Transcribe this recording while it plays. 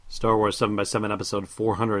Star Wars 7x7 episode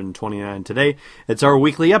 429 today. It's our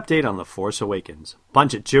weekly update on The Force Awakens.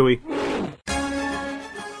 Punch it, Chewie.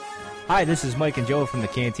 Hi, this is Mike and Joe from the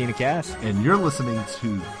Cantina Cast. And you're listening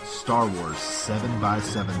to Star Wars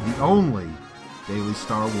 7x7, the only daily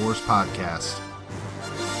Star Wars podcast.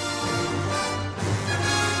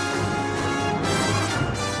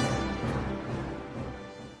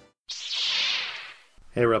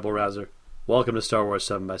 Hey, Rebel Rouser. Welcome to Star Wars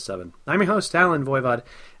 7x7. I'm your host, Alan Voivod,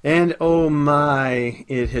 and oh my,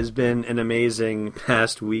 it has been an amazing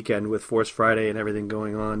past weekend with Force Friday and everything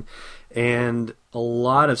going on, and a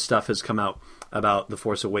lot of stuff has come out about The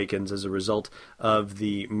Force Awakens as a result of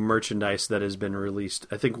the merchandise that has been released.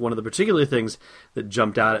 I think one of the particular things that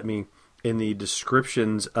jumped out at me in the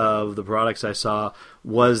descriptions of the products I saw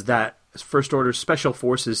was that First Order Special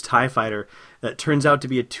Forces TIE Fighter that turns out to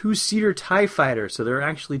be a two-seater TIE Fighter. So there are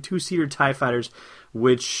actually two-seater TIE Fighters,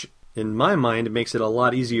 which in my mind makes it a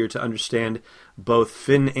lot easier to understand both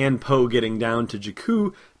Finn and Poe getting down to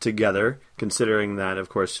Jakku together, considering that, of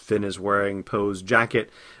course, Finn is wearing Poe's jacket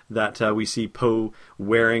that we see Poe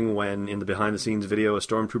wearing when, in the behind-the-scenes video, a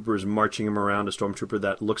stormtrooper is marching him around, a stormtrooper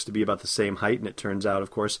that looks to be about the same height, and it turns out,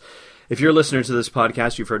 of course, if you're a listener to this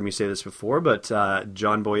podcast, you've heard me say this before, but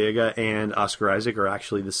John Boyega and Oscar Isaac are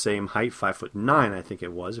actually the same height, 5'9", I think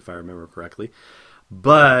it was, if I remember correctly.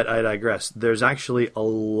 But I digress. There's actually a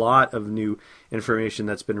lot of new information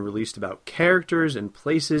that's been released about characters and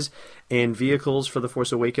places and vehicles for The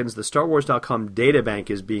Force Awakens. The StarWars.com databank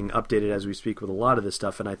is being updated as we speak with a lot of this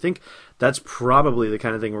stuff, and I think that's probably the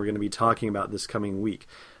kind of thing we're going to be talking about this coming week.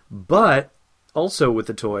 But also with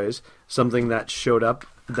the toys, something that showed up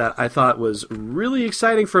that I thought was really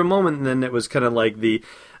exciting for a moment, and then it was kind of like the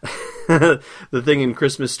the thing in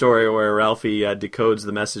Christmas Story where Ralphie decodes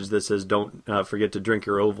the message that says, don't forget to drink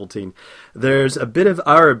your Ovaltine. There's a bit of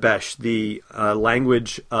Arabesh, the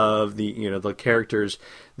language of the characters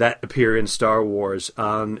that appear in Star Wars.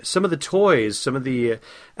 Some of the toys, some of the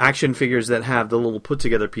action figures that have the little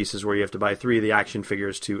put-together pieces where you have to buy 3 of the action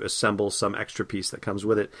figures to assemble some extra piece that comes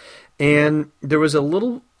with it. And there was a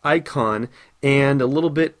little icon and a little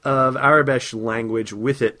bit of Arabesh language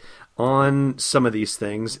with it on some of these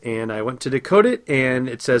things, and I went to decode it, and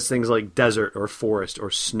it says things like desert or forest or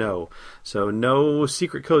snow. So no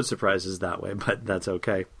secret code surprises that way, but that's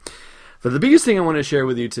okay. But the biggest thing I want to share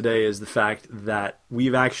with you today is the fact that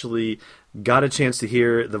we've actually got a chance to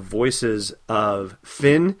hear the voices of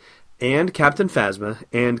Finn and Captain Phasma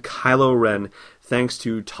and Kylo Ren thanks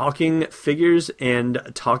to talking figures and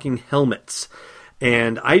talking helmets.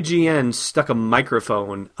 And IGN stuck a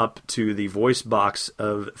microphone up to the voice box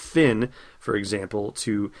of Finn, for example,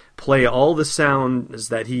 to play all the sounds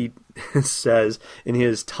that he says in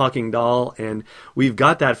his talking doll. And we've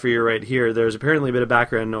got that for you right here. There's apparently a bit of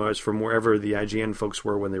background noise from wherever the IGN folks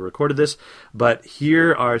were when they recorded this. But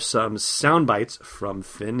here are some sound bites from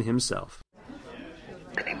Finn himself.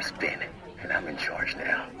 The name's Finn, and I'm in charge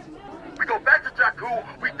now. We go back to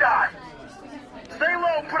Jakku, we die. Stay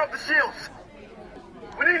low and put up the shields.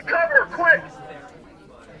 We need cover, quick!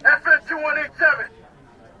 FN-2187!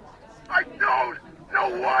 I don't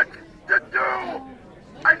know what to do!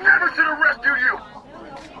 I never should have rescued you!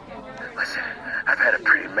 Listen, I've had a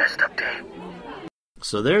pretty messed up day.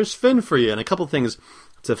 So there's Finn for you, and a couple things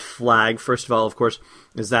to flag. First of all, of course,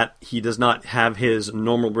 is that he does not have his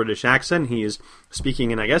normal British accent. He is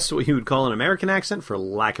speaking in, I guess, what you would call an American accent, for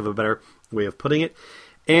lack of a better way of putting it.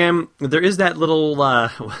 And there is that little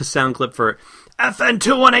sound clip for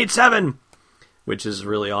FN-2187, which is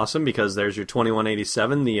really awesome because there's your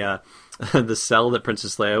 2187, the cell that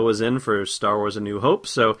Princess Leia was in for Star Wars A New Hope.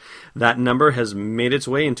 So that number has made its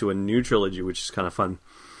way into a new trilogy, which is kind of fun.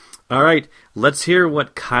 All right, let's hear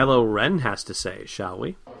what Kylo Ren has to say, shall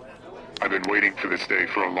we? I've been waiting for this day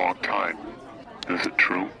for a long time. Is it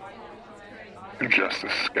true? You're just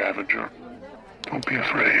a scavenger. Don't be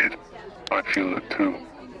afraid. I feel it too.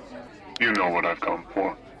 You know what I've come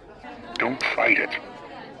for. Don't fight it.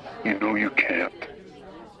 You know you can't.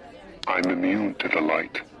 I'm immune to the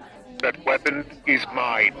light. That weapon is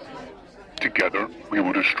mine. Together, we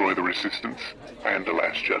will destroy the Resistance and the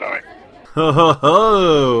Last Jedi. Ho ho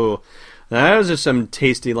ho! Those are some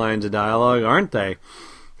tasty lines of dialogue, aren't they?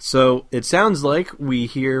 So it sounds like we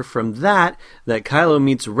hear from that Kylo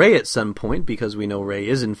meets Rey at some point, because we know Rey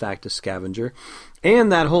is in fact a scavenger.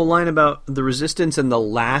 And that whole line about the Resistance and the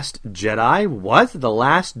Last Jedi. What? The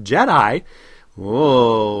Last Jedi?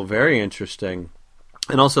 Whoa, very interesting.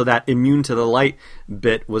 And also that immune to the light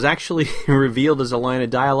bit was actually revealed as a line of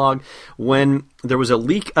dialogue when there was a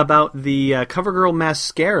leak about the CoverGirl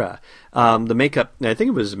mascara. The makeup, I think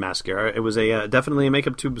it was mascara. It was definitely a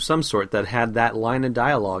makeup tube of some sort that had that line of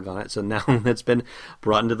dialogue on it. So now it's been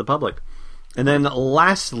brought into the public. And then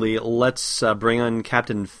lastly, let's bring on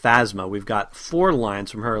Captain Phasma. We've got 4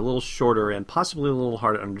 lines from her, a little shorter and possibly a little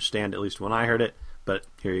hard to understand, at least when I heard it. But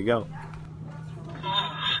here you go.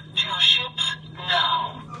 Move to your ships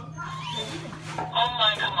now. On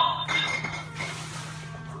my command.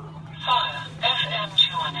 Fire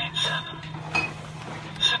FM2187.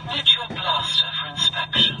 Submit your blaster for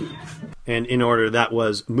inspection. And in order, that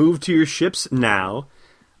was move to your ships now.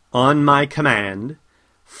 On my command.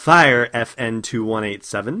 Fire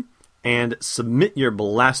FN2187. And submit your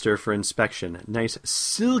blaster for inspection. Nice,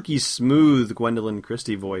 silky smooth Gwendolyn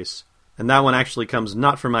Christie voice. And that one actually comes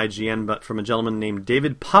not from IGN, but from a gentleman named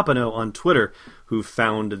David Popino on Twitter, who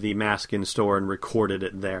found the mask in store and recorded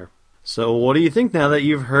it there. So what do you think now that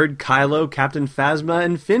you've heard Kylo, Captain Phasma,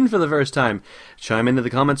 and Finn for the first time? Chime into the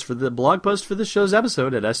comments for the blog post for this show's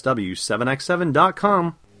episode at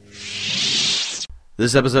sw7x7.com.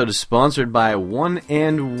 This episode is sponsored by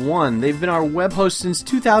 1&1. They've been our web host since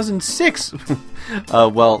 2006.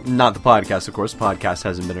 Well, not the podcast, of course. The podcast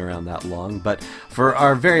hasn't been around that long. But for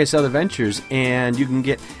our various other ventures, and you can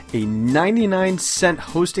get a 99-cent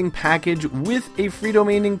hosting package with a free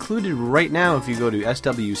domain included right now if you go to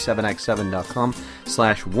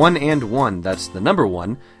sw7x7.com/1&1. That's the number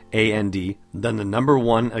 1, A-N-D, then the number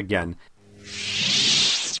 1 again.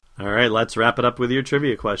 All right, let's wrap it up with your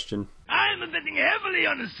trivia question. I'm betting heavily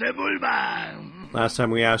on the Sebulba. Last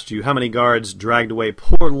time we asked you how many guards dragged away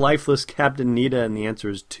poor lifeless Captain Nita, and the answer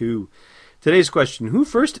is 2. Today's question, who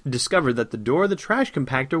first discovered that the door of the trash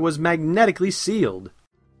compactor was magnetically sealed?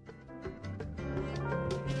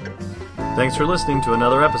 Thanks for listening to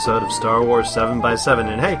another episode of Star Wars 7x7.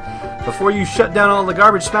 And hey, before you shut down all the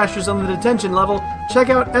garbage smashers on the detention level, check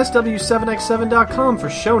out sw7x7.com for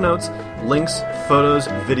show notes, links, photos,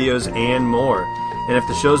 videos, and more. And if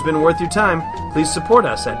the show's been worth your time, please support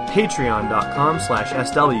us at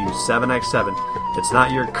patreon.com/sw7x7. It's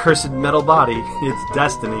not your cursed metal body, it's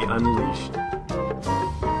destiny unleashed.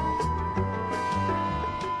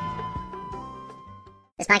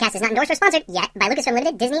 This podcast is not endorsed or sponsored yet by Lucasfilm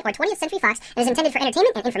Limited, Disney, or 20th Century Fox, and is intended for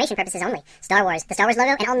entertainment and information purposes only. Star Wars, the Star Wars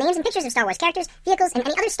logo, and all names and pictures of Star Wars characters, vehicles, and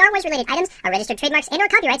any other Star Wars-related items are registered trademarks and/or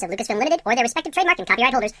copyrights of Lucasfilm Limited or their respective trademark and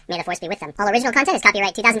copyright holders. May the Force be with them. All original content is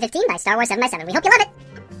copyright 2015 by Star Wars 7x7. We hope you love it!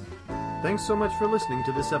 Thanks so much for listening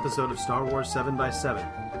to this episode of Star Wars 7x7.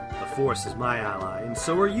 The Force is my ally, and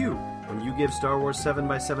so are you when you give Star Wars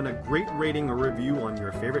 7x7 a great rating or review on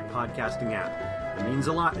your favorite podcasting app. It means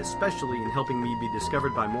a lot, especially in helping me be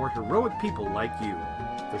discovered by more heroic people like you.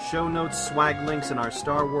 For show notes, swag links, and our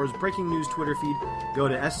Star Wars breaking news Twitter feed, go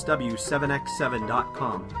to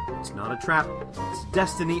sw7x7.com. It's not a trap, it's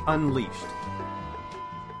destiny unleashed.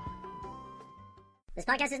 This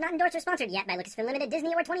podcast is not endorsed or sponsored yet by Lucasfilm Limited,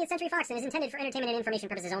 Disney, or 20th Century Fox, and is intended for entertainment and information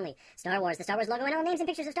purposes only. Star Wars, the Star Wars logo, and all names and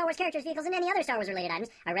pictures of Star Wars characters, vehicles, and any other Star Wars-related items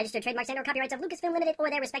are registered trademarks and/or copyrights of Lucasfilm Limited or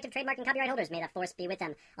their respective trademark and copyright holders. May the Force be with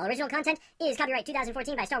them. All original content is copyright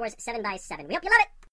 2014 by Star Wars 7x7. We hope you love it!